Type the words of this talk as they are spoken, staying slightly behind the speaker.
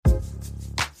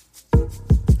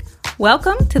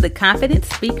Welcome to the Confident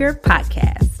Speaker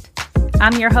Podcast.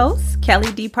 I'm your host,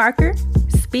 Kelly D. Parker,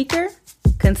 speaker,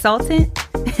 consultant,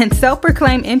 and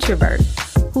self-proclaimed introvert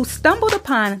who stumbled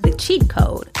upon the cheat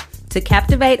code to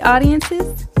captivate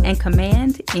audiences and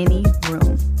command any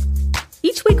room.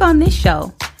 Each week on this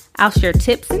show, I'll share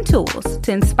tips and tools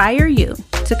to inspire you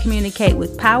to communicate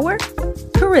with power,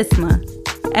 charisma,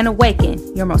 and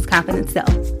awaken your most confident self.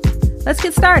 Let's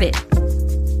get started.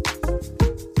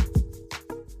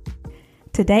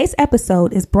 Today's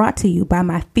episode is brought to you by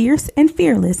my Fierce and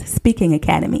Fearless Speaking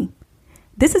Academy.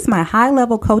 This is my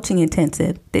high-level coaching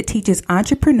intensive that teaches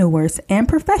entrepreneurs and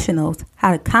professionals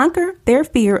how to conquer their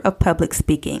fear of public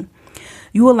speaking.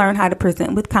 You will learn how to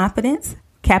present with confidence,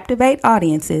 captivate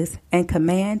audiences, and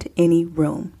command any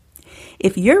room.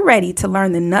 If you're ready to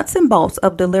learn the nuts and bolts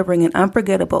of delivering an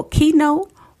unforgettable keynote,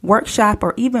 workshop,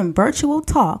 or even virtual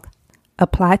talk,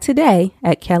 apply today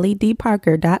at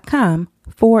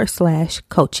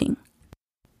kellydparker.com/coaching.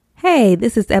 Hey,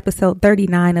 this is episode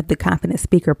 39 of the Confident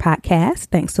Speaker Podcast.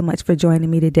 Thanks so much for joining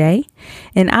me today.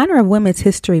 In honor of Women's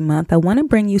History Month, I want to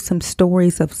bring you some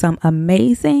stories of some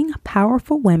amazing,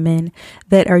 powerful women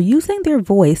that are using their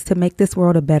voice to make this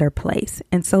world a better place.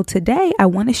 And so today I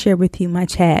want to share with you my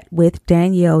chat with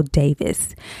Danielle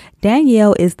Davis.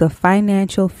 Danielle is the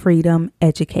financial freedom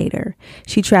educator.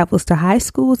 She travels to high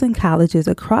schools and colleges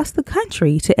across the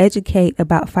country to educate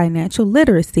about financial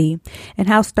literacy and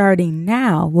how starting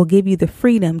now will give you the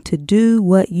freedom to do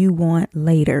what you want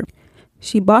later.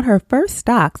 She bought her first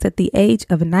stocks at the age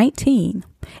of 19,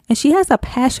 and she has a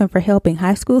passion for helping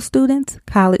high school students,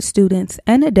 college students,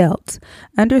 and adults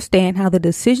understand how the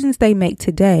decisions they make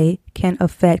today can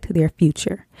affect their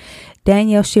future.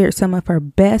 Danielle shared some of her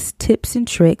best tips and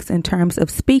tricks in terms of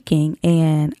speaking,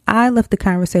 and I left the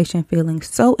conversation feeling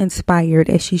so inspired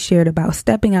as she shared about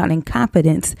stepping out in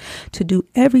confidence to do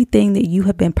everything that you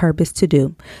have been purposed to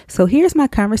do. So here's my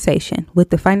conversation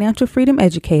with the financial freedom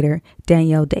educator,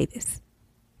 Danielle Davis.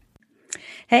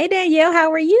 Hey, Danielle,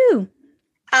 how are you?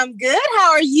 I'm good.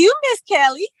 How are you, Miss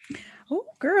Kelly? Oh,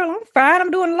 girl, I'm fine. I'm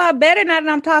doing a lot better now that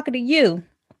I'm talking to you.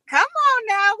 Come on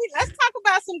now. Let's talk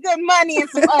about some good money and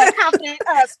some confident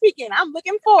speaking. I'm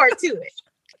looking forward to it.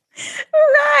 All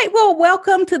right. Well,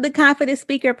 welcome to the Confident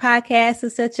Speaker Podcast.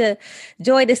 It's such a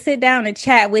joy to sit down and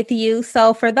chat with you.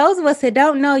 So for those of us that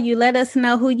don't know you, let us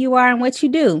know who you are and what you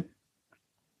do.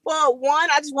 Well, one,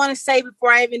 I just want to say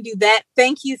before I even do that,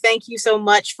 thank you so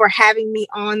much for having me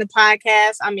on the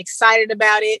podcast. I'm excited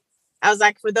about it. I was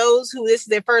like, for those who this is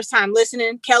their first time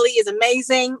listening, Kelly is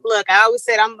amazing. Look, I always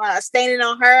said I'm standing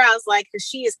on her. I was like, because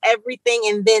she is everything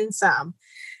and then some.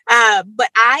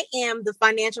 But I am the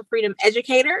financial freedom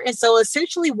educator. And so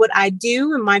essentially what I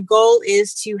do and my goal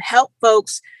is to help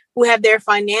folks who have their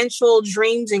financial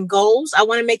dreams and goals. I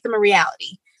want to make them a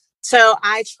reality. So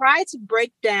I try to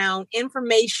break down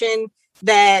information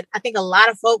that I think a lot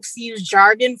of folks use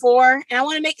jargon for, and I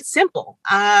want to make it simple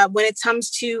when it comes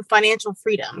to financial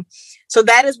freedom. So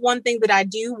that is one thing that I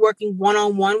do, working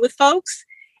one-on-one with folks.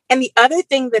 And the other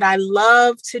thing that I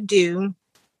love to do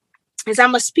is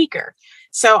I'm a speaker.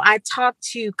 So I talk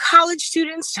to college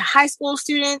students, to high school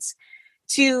students,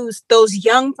 to those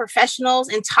young professionals,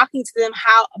 and talking to them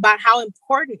about how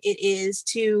important it is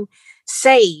to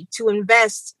save, to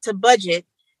invest, to budget,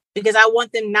 because I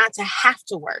want them not to have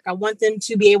to work. I want them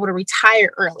to be able to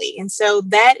retire early. And so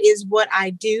that is what I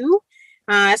do.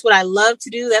 That's what I love to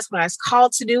do. That's what I was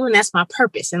called to do. And that's my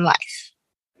purpose in life.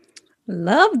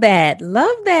 Love that.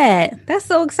 Love that. That's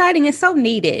so exciting. It's so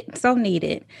needed. So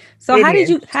needed. So how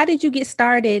did you get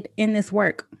started in this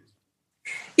work?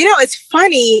 You know, it's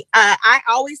funny. I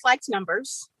always liked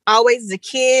numbers, always as a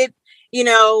kid. You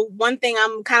know, one thing,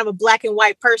 I'm kind of a black and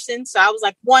white person. So I was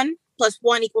like 1 +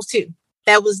 1 = 2.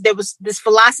 There was this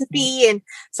philosophy and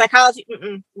psychology.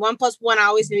 1 + 1 I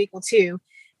always knew = 2.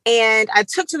 And I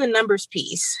took to the numbers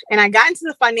piece, and I got into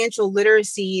the financial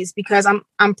literacies because I'm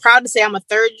proud to say I'm a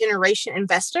third generation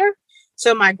investor.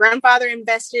 So my grandfather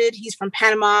invested. He's from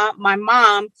Panama. My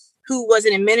mom, who was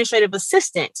an administrative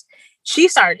assistant, she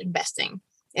started investing.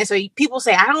 And so people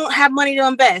say, I don't have money to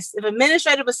invest. If an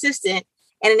administrative assistant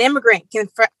and an immigrant can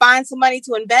find some money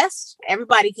to invest,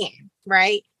 everybody can,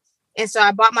 right? And so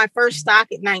I bought my first stock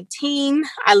at 19.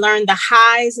 I learned the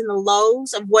highs and the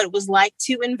lows of what it was like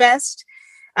to invest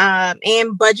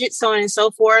and budget, so on and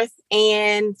so forth.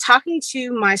 And talking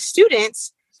to my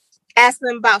students, asking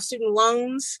them about student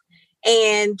loans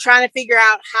and trying to figure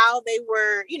out how they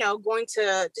were, going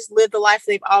to just live the life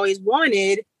they've always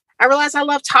wanted. I realized I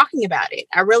love talking about it.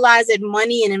 I realized that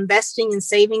money and investing and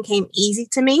saving came easy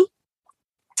to me.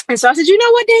 And so I said, you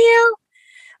know what, Danielle?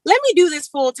 let me do this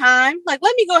full time. Like,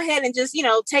 let me go ahead and just,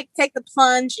 take the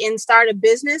plunge and start a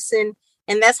business. And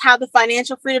that's how the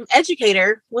Financial Freedom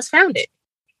Educator was founded.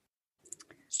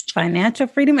 Financial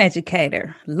Freedom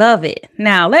Educator. Love it.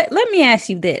 Now, let me ask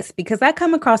you this, because I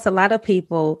come across a lot of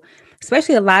people,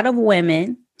 especially a lot of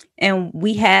women, and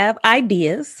we have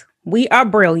ideas. We are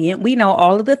brilliant. We know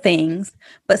all of the things,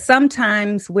 but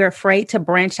sometimes we're afraid to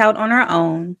branch out on our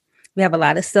own. We have a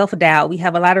lot of self-doubt. We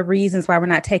have a lot of reasons why we're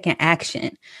not taking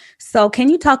action. So can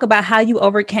you talk about how you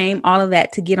overcame all of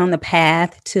that to get on the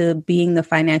path to being the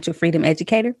Financial Freedom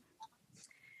Educator?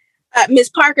 Ms.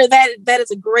 Parker, that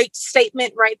is a great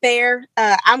statement right there.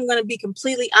 I'm going to be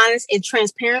completely honest and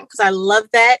transparent because I love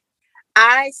that.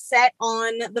 I sat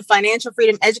on the Financial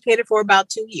Freedom Educator for about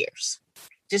 2 years.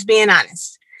 Just being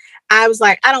honest. I was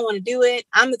like, I don't want to do it.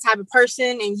 I'm the type of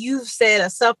person, and you've said a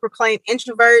self-proclaimed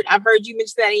introvert. I've heard you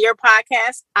mention that in your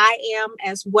podcast. I am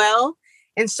as well.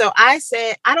 And so I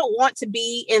said, I don't want to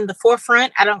be in the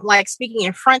forefront. I don't like speaking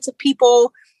in front of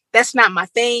people. That's not my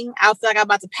thing. I feel like I'm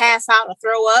about to pass out or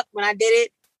throw up when I did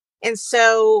it. And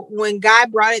so when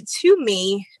God brought it to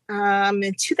me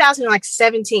in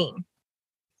 2017,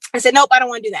 I said, nope, I don't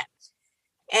want to do that.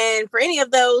 And for any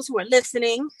of those who are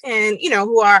listening and,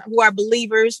 who are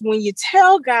believers, when you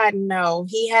tell God no,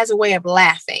 he has a way of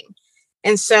laughing.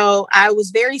 And so I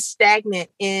was very stagnant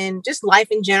in just life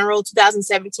in general,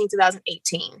 2017,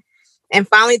 2018. And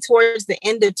finally, towards the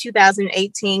end of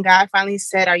 2018, God finally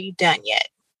said, are you done yet?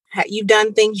 You've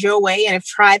done things your way and have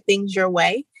tried things your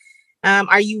way.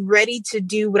 Are you ready to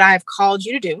do what I have called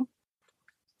you to do?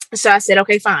 So I said,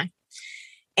 okay, fine.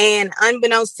 And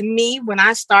unbeknownst to me, when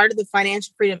I started the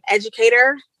Financial Freedom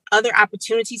Educator, other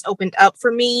opportunities opened up for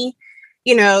me.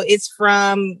 It's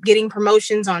from getting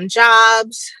promotions on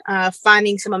jobs,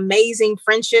 finding some amazing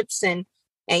friendships and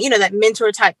that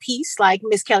mentor type piece like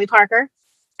Miss Kelly Parker.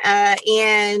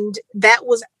 And that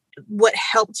was what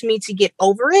helped me to get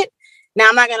over it. Now,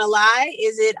 I'm not going to lie.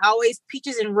 Is it always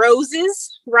peaches and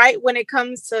roses, right? When it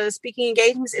comes to speaking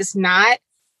engagements, it's not.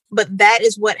 But that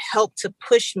is what helped to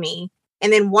push me.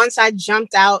 And then once I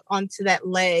jumped out onto that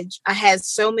ledge, I had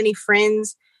so many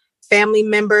friends, family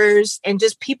members, and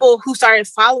just people who started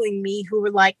following me who were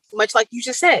like, much like you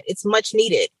just said, it's much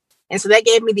needed. And so that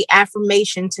gave me the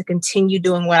affirmation to continue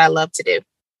doing what I love to do.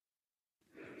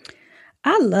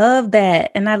 I love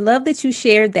that. And I love that you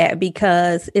shared that,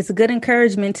 because it's a good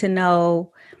encouragement to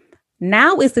know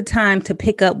now is the time to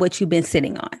pick up what you've been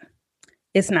sitting on.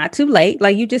 It's not too late.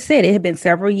 Like you just said, it had been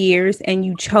several years and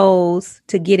you chose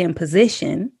to get in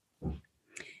position.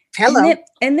 Hello.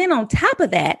 And then on top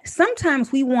of that,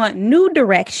 sometimes we want new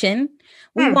direction.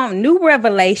 We want new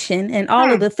revelation and all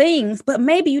of the things, but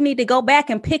maybe you need to go back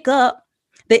and pick up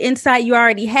the insight you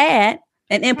already had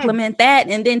and implement that.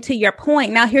 And then to your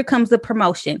point, now here comes the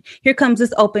promotion. Here comes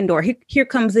this open door. Here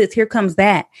comes this, here comes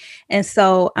that. And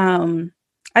so,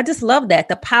 I just love that,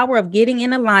 the power of getting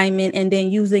in alignment and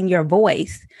then using your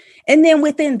voice. And then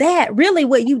within that, really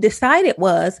what you decided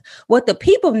was what the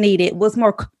people needed was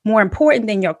more important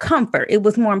than your comfort. It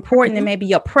was more important than maybe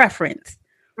your preference.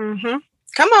 Mm-hmm.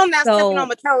 Come on now, stepping on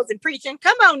my toes and preaching.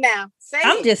 Come on now.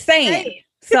 I'm just saying.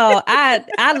 So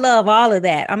I love all of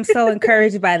that. I'm so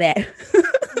encouraged by that.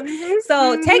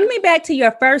 So take me back to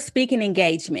your first speaking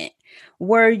engagement.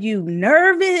 Were you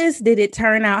nervous? Did it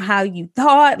turn out how you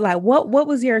thought? Like, what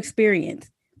was your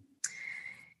experience?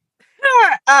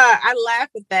 I laugh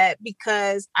at that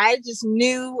because I just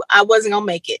knew I wasn't going to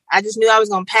make it. I just knew I was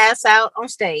going to pass out on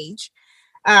stage.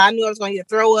 I knew I was going to either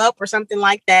throw up or something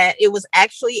like that. It was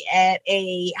actually at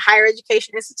a higher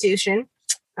education institution,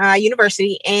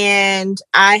 university, and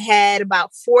I had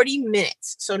about 40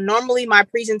 minutes. So normally my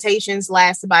presentations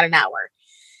last about an hour,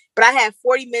 but I had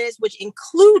 40 minutes, which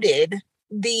included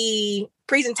the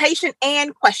presentation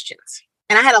and questions.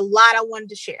 And I had a lot I wanted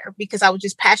to share because I was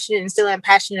just passionate and still am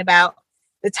passionate about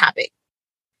the topic.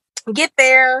 Get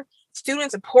there.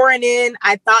 Students are pouring in.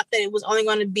 I thought that it was only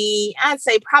going to be, I'd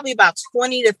say probably about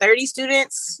 20 to 30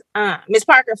 students. Ms.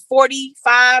 Parker,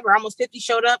 45 or almost 50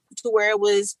 showed up to where it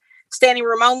was standing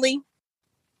room only.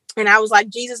 And I was like,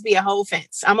 Jesus be a whole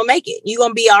fence. I'm going to make it. You're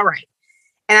going to be all right.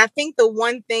 And I think the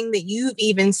one thing that you've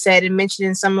even said and mentioned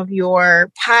in some of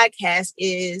your podcasts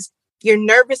is you're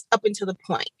nervous up until the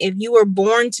point. If you were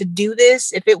born to do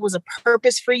this, if it was a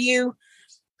purpose for you,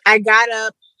 I got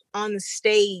up on the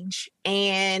stage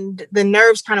and the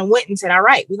nerves kind of went and said, all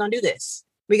right, we're going to do this.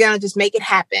 We're going to just make it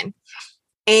happen.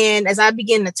 And as I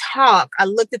began to talk, I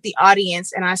looked at the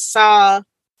audience and I saw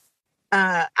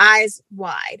eyes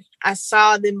wide. I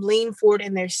saw them lean forward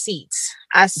in their seats.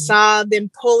 I saw them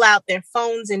pull out their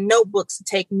phones and notebooks to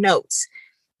take notes.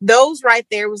 those right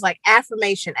there was like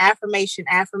affirmation, affirmation,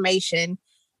 affirmation.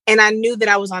 And I knew that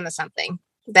I was onto something.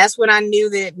 That's when I knew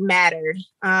that it mattered.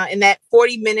 In that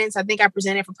 40 minutes, I think I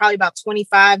presented for probably about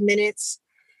 25 minutes.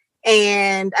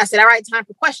 And I said, all right, time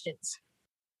for questions.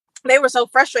 They were so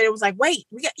frustrated. It was like, wait,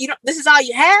 this is all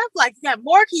you have? Like, you got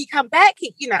more? Can you come back?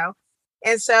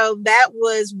 And so that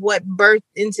was what birthed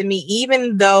into me,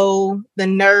 even though the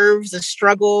nerves, the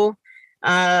struggle,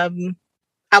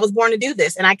 I was born to do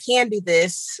this and I can do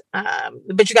this.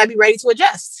 But you got to be ready to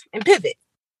adjust and pivot.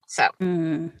 So.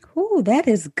 Ooh, that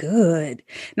is good.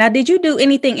 Now, did you do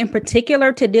anything in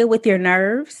particular to deal with your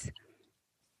nerves?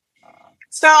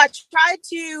 So I tried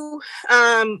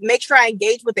to make sure I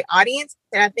engage with the audience,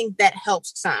 and I think that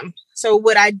helps some. So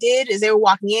what I did is they were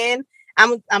walking in.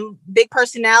 I'm big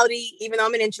personality, even though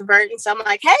I'm an introvert. And so I'm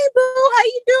like, hey, boo, how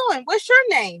you doing? What's your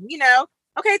name?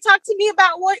 Okay, talk to me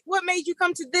about what made you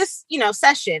come to this,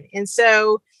 session. And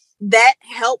so that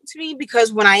helped me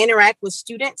because when I interact with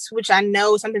students, which I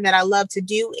know is something that I love to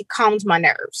do, it calms my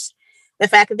nerves. The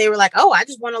fact that they were like, oh, I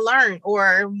just want to learn.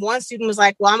 Or one student was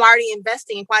like, well, I'm already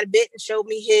investing in quite a bit, and showed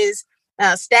me his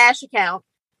stash account.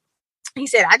 He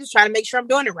said, I just try to make sure I'm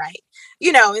doing it right.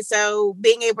 And so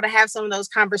being able to have some of those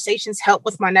conversations help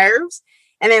with my nerves.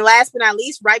 And then last but not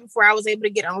least, right before I was able to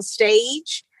get on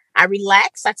stage, I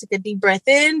relaxed. I took a deep breath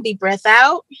in, deep breath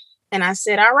out. And I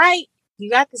said, all right, you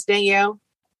got this, Danielle.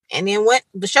 And then went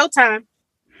the showtime.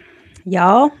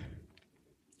 Y'all,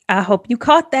 I hope you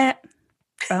caught that.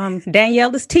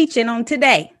 Danielle is teaching on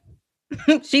today.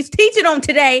 She's teaching on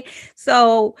today.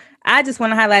 So I just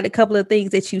want to highlight a couple of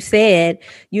things that you said.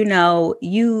 You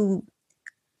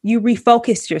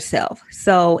refocused yourself.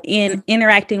 So in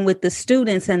interacting with the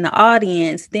students and the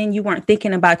audience, then you weren't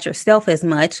thinking about yourself as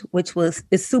much, which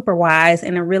is super wise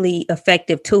and a really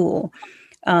effective tool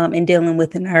in dealing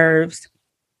with the nerves.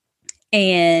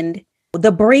 And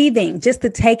the breathing, just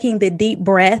taking the deep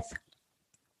breath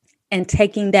and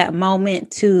taking that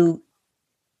moment to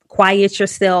quiet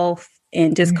yourself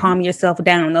and just calm yourself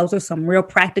down. Those are some real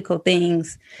practical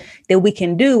things that we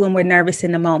can do when we're nervous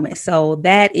in the moment. So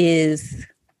that is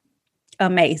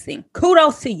amazing.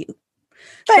 Kudos to you.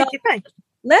 Thank you.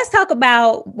 Let's talk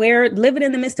about we're living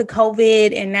in the midst of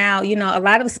COVID. And now, a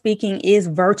lot of speaking is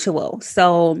virtual.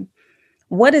 So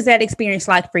what is that experience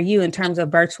like for you in terms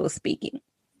of virtual speaking?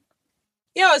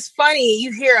 It's funny.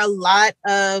 You hear a lot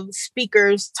of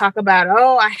speakers talk about,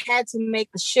 oh, I had to make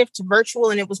the shift to virtual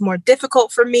and it was more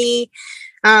difficult for me.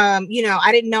 I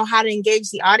didn't know how to engage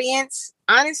the audience.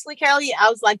 Honestly, Kelly, I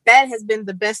was like, that has been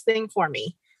the best thing for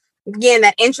me. Again,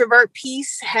 that introvert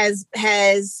piece has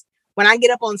when I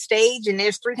get up on stage and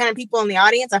there's 300 people in the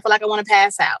audience, I feel like I want to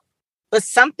pass out. But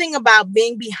something about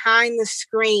being behind the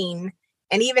screen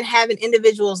and even having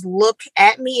individuals look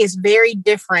at me is very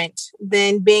different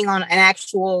than being on an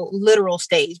actual literal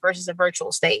stage versus a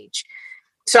virtual stage.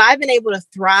 So I've been able to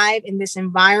thrive in this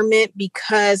environment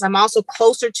because I'm also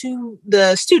closer to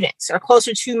the students or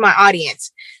closer to my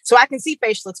audience. So I can see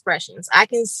facial expressions. I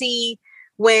can see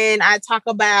when I talk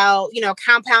about,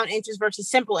 compound interest versus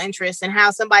simple interest and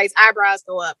how somebody's eyebrows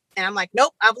go up. And I'm like,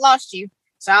 nope, I've lost you.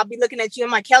 So I'll be looking at you. I'm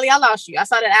like, Kelly, I lost you. I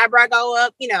saw that eyebrow go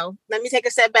up. Let me take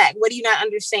a step back. What do you not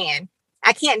understand?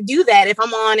 I can't do that if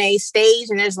I'm on a stage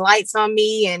and there's lights on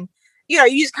me and,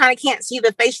 you just kind of can't see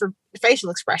the facial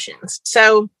expressions.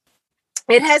 So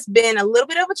it has been a little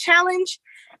bit of a challenge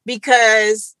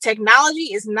because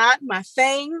technology is not my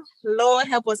thing. Lord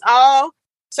help us all.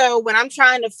 So when I'm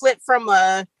trying to flip from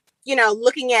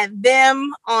looking at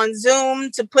them on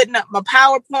Zoom to putting up my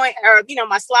PowerPoint or,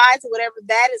 my slides or whatever,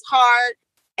 that is hard.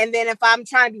 And then if I'm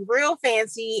trying to be real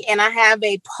fancy and I have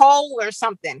a poll or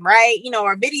something, right,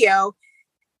 or video,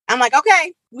 I'm like,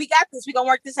 okay, we got this. We're going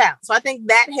to work this out. So I think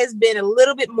that has been a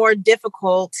little bit more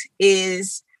difficult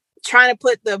is trying to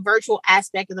put the virtual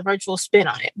aspect of the virtual spin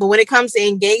on it. But when it comes to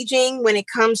engaging, when it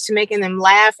comes to making them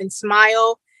laugh and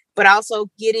smile, but also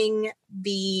getting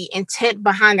the intent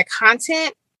behind the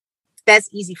content, that's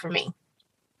easy for me.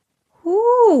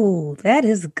 Ooh, that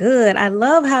is good. I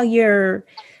love how you're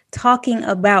talking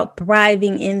about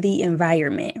thriving in the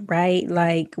environment, right?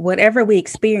 Like whatever we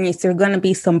experience, there are going to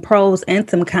be some pros and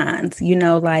some cons,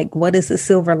 like what is the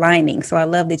silver lining? So I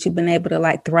love that you've been able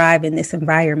to thrive in this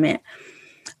environment.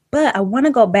 But I want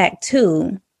to go back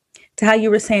to how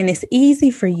you were saying it's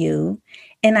easy for you.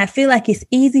 And I feel like it's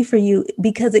easy for you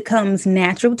because it comes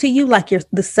natural to you, like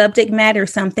the subject matter,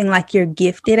 something like you're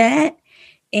gifted at.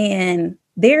 And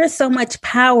there is so much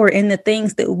power in the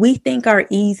things that we think are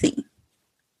easy.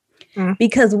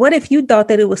 Because what if you thought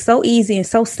that it was so easy and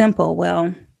so simple?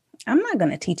 Well, I'm not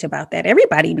going to teach about that.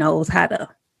 Everybody knows how to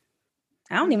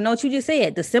I don't even know what you just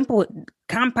said. The simple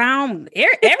compound,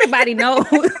 everybody know,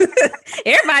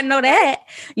 everybody know that,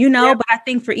 Yep. but I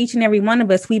think for each and every one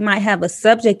of us, we might have a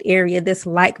subject area that's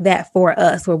like that for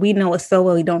us, where we know it so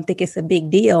well, we don't think it's a big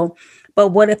deal. But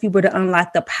what if you were to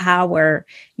unlock the power,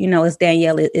 as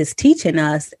Danielle is teaching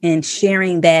us, and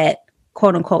sharing that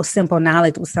quote unquote simple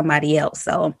knowledge with somebody else.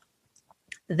 So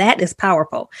that is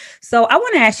powerful. So I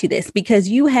want to ask you this, because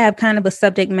you have kind of a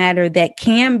subject matter that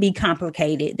can be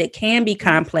complicated, that can be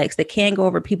complex, that can go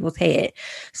over people's head.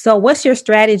 So what's your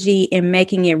strategy in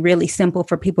making it really simple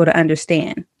for people to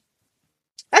understand?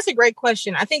 That's a great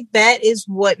question. I think that is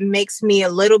what makes me a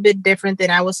little bit different than,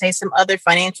 I would say, some other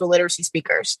financial literacy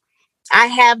speakers. I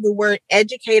have the word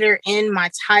educator in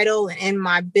my title and in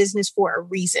my business for a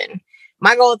reason.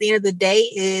 My goal at the end of the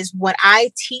day is, what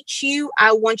I teach you,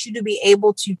 I want you to be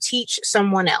able to teach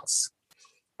someone else.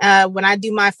 When I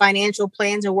do my financial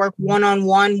plans and work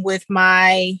one-on-one with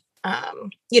my,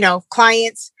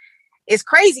 clients, it's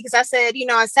crazy because I said,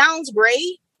 it sounds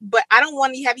great, but I don't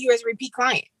want to have you as a repeat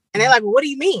client. And they're like, well, what do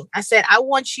you mean? I said, I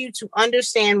want you to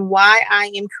understand why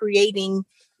I am creating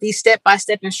these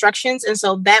step-by-step instructions. And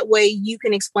so that way you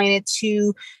can explain it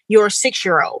to your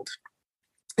 6-year-old.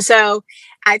 So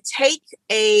I take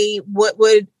what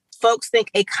would folks think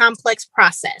a complex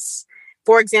process.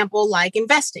 For example, like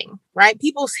investing, right?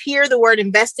 People hear the word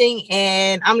investing,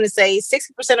 and I'm going to say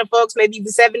 60% of folks, maybe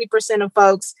even 70% of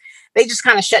folks, they just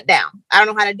kind of shut down. I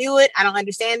don't know how to do it. I don't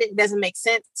understand it. It doesn't make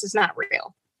sense. It's not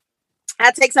real.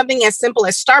 I take something as simple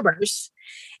as Starburst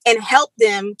and help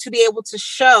them to be able to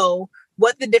show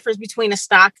what the difference between a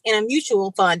stock and a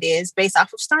mutual fund is based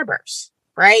off of Starburst,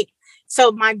 right?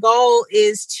 So my goal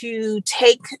is to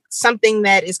take something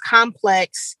that is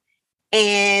complex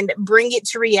and bring it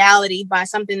to reality by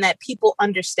something that people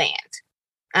understand.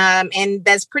 And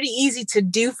that's pretty easy to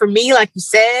do for me. Like you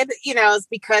said, it's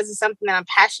because it's something that I'm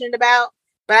passionate about.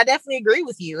 But I definitely agree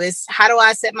with you. It's how do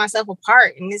I set myself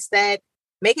apart? And it's that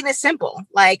making it simple.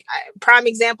 Like, prime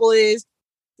example is,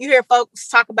 you hear folks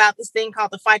talk about this thing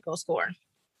called the FICO score.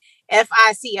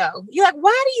 FICO. You're like,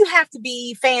 why do you have to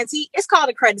be fancy? It's called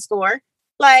a credit score.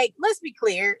 Like, let's be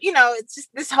clear. It's just,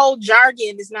 this whole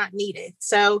jargon is not needed.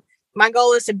 So my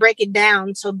goal is to break it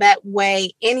down so that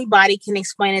way anybody can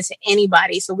explain it to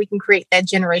anybody, so we can create that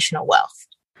generational wealth.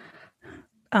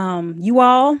 You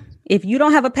all, if you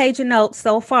don't have a page of notes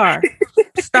so far,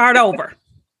 start over.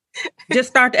 Just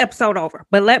start the episode over.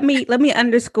 But let me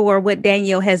underscore what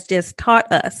Danielle has just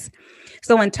taught us.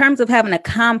 So in terms of having a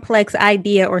complex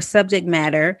idea or subject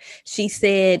matter, she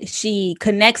said she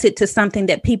connects it to something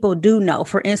that people do know.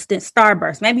 For instance,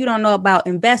 Starburst. Maybe you don't know about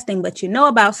investing, but you know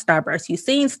about Starburst. You've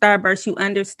seen Starburst, you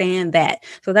understand that.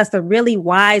 So that's a really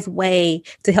wise way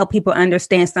to help people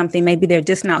understand something maybe they're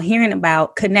just not hearing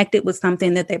about, connected with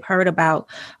something that they've heard about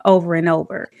over and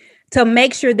over. To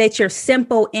make sure that you're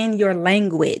simple in your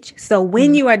language. So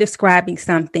when you are describing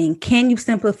something, can you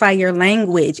simplify your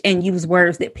language and use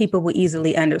words that people will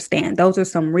easily understand? Those are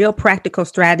some real practical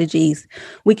strategies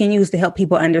we can use to help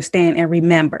people understand and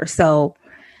remember. So,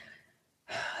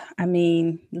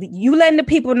 you letting the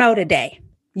people know today.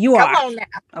 You Come are. on now.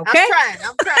 Okay.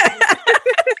 I'm trying.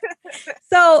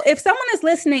 So if someone is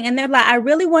listening and they're like, I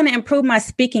really want to improve my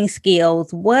speaking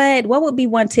skills, what would be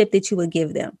one tip that you would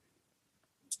give them?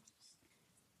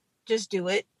 Just do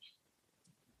it.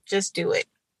 Just do it.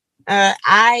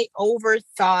 I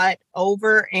overthought,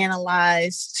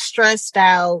 overanalyzed, stressed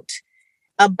out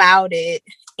about it.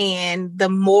 And the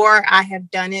more I have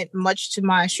done it, much to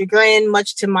my chagrin,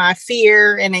 much to my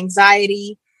fear and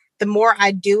anxiety, the more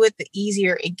I do it, the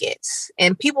easier it gets.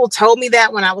 And people told me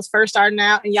that when I was first starting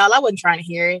out. And y'all, I wasn't trying to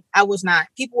hear it. I was not.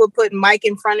 People would put mic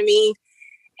in front of me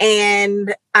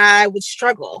and I would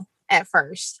struggle at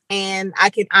first. And I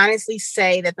can honestly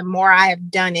say that the more I have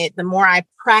done it, the more I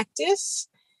practice.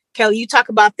 Kelly, you talk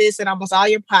about this in almost all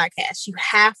your podcasts. You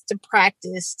have to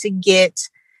practice to get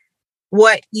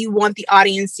what you want the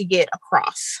audience to get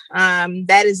across.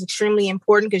 That is extremely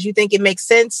important because you think it makes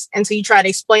sense until you try to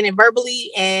explain it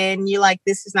verbally and you're like,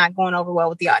 this is not going over well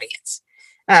with the audience.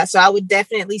 So I would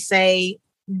definitely say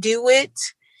do it,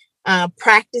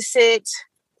 practice it,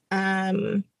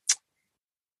 and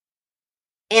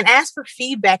ask for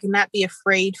feedback and not be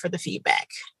afraid for the feedback.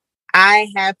 I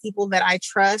have people that I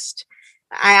trust.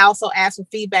 I also ask for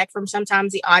feedback from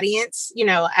sometimes the audience,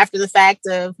 after the fact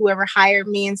of whoever hired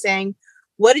me and saying,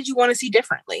 what did you want to see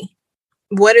differently?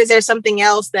 What is there something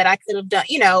else that I could have done?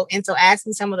 And so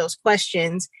asking some of those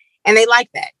questions, and they like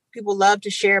that. People love to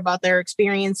share about their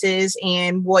experiences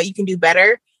and what you can do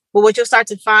better. But what you'll start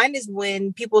to find is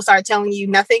when people start telling you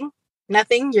nothing,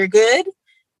 you're good.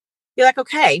 you're like,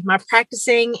 okay, my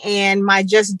practicing and my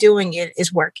just doing it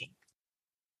is working.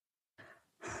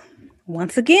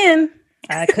 Once again,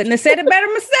 I couldn't have said it better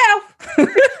myself.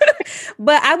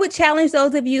 But I would challenge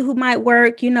those of you who might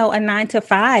work, a 9 to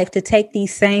 5 to take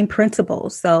these same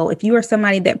principles. So if you are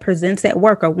somebody that presents at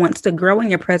work or wants to grow in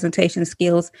your presentation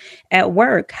skills at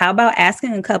work, how about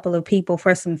asking a couple of people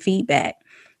for some feedback?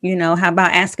 How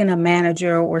about asking a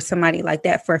manager or somebody like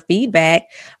that for feedback?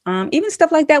 Even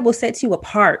stuff like that will set you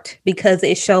apart because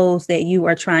it shows that you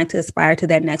are trying to aspire to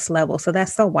that next level. So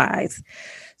that's so wise.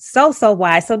 So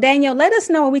wise. So Danielle, let us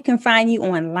know where we can find you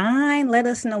online. Let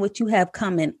us know what you have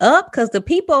coming up because the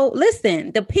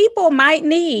people might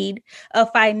need a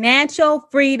financial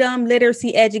freedom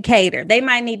literacy educator. They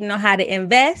might need to know how to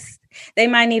invest. They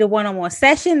might need a one-on-one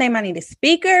session. They might need a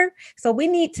speaker. So we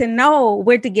need to know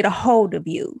where to get a hold of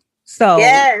you. So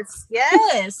yes.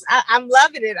 I'm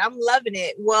loving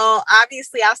it. Well,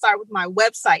 obviously I'll start with my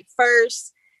website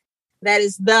first. That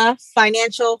is the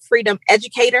Financial Freedom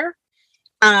Educator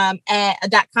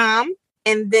 .com.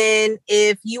 And then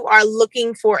if you are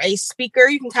looking for a speaker,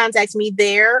 you can contact me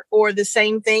there, or the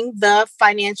same thing, the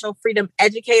Financial Freedom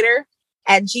Educator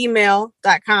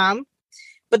 @gmail.com.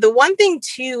 But the one thing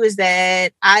too is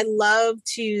that I love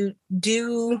to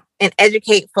do and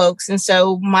educate folks. And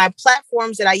so my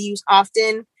platforms that I use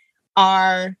often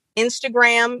are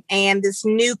Instagram and this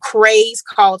new craze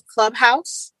called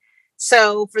Clubhouse.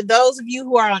 So for those of you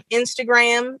who are on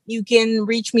Instagram, you can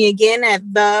reach me again at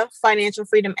the Financial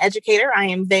Freedom Educator. I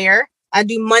am there. I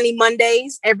do Money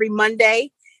Mondays every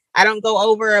Monday. I don't go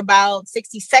over about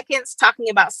 60 seconds talking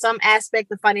about some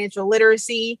aspect of financial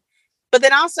literacy. But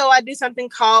then also I do something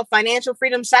called Financial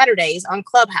Freedom Saturdays on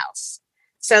Clubhouse.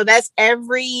 So that's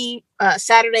every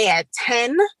Saturday at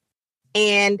 10.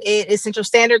 And it is Central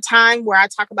Standard Time where I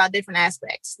talk about different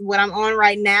aspects. What I'm on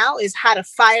right now is how to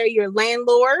fire your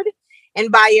landlord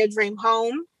and buy your dream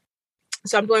home.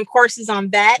 So I'm doing courses on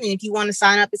that. And if you want to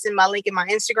sign up, it's in my link in my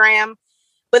Instagram.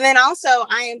 But then also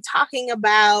I am talking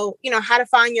about, how to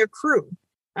find your crew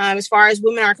as far as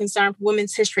women are concerned for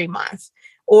Women's History Month,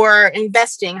 or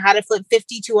investing, how to flip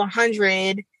 50 to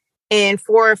 100 in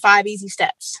 4 or 5 easy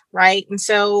steps. Right. And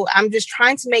so I'm just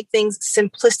trying to make things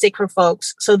simplistic for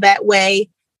folks. So that way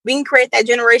we can create that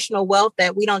generational wealth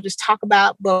that we don't just talk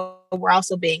about, but we're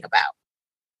also being about.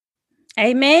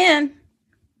 Amen.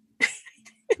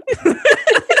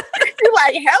 You're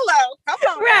like, hello, come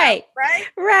on. Right.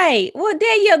 Now, right. Well,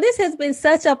 Danielle, this has been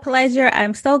such a pleasure.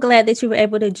 I'm so glad that you were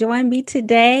able to join me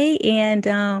today. And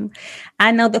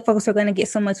I know that folks are going to get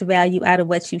so much value out of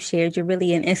what you shared. You're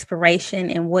really an inspiration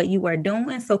in what you are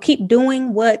doing. So keep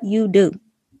doing what you do.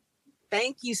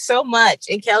 Thank you so much.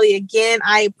 And Kelly, again,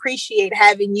 I appreciate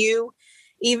having you.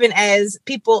 Even as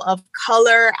people of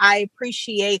color, I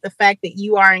appreciate the fact that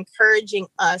you are encouraging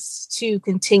us to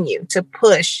continue to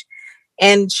push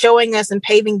and showing us and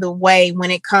paving the way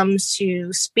when it comes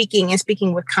to speaking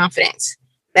with confidence.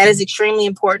 That is extremely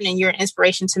important, and you're an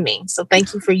inspiration to me. So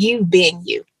thank you for you being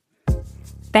you.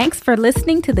 Thanks for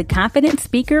listening to the Confident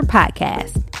Speaker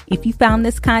Podcast. If you found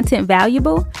this content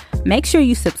valuable, make sure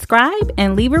you subscribe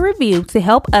and leave a review to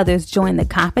help others join the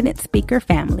Confident Speaker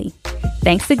family.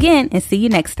 Thanks again, and see you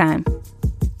next time.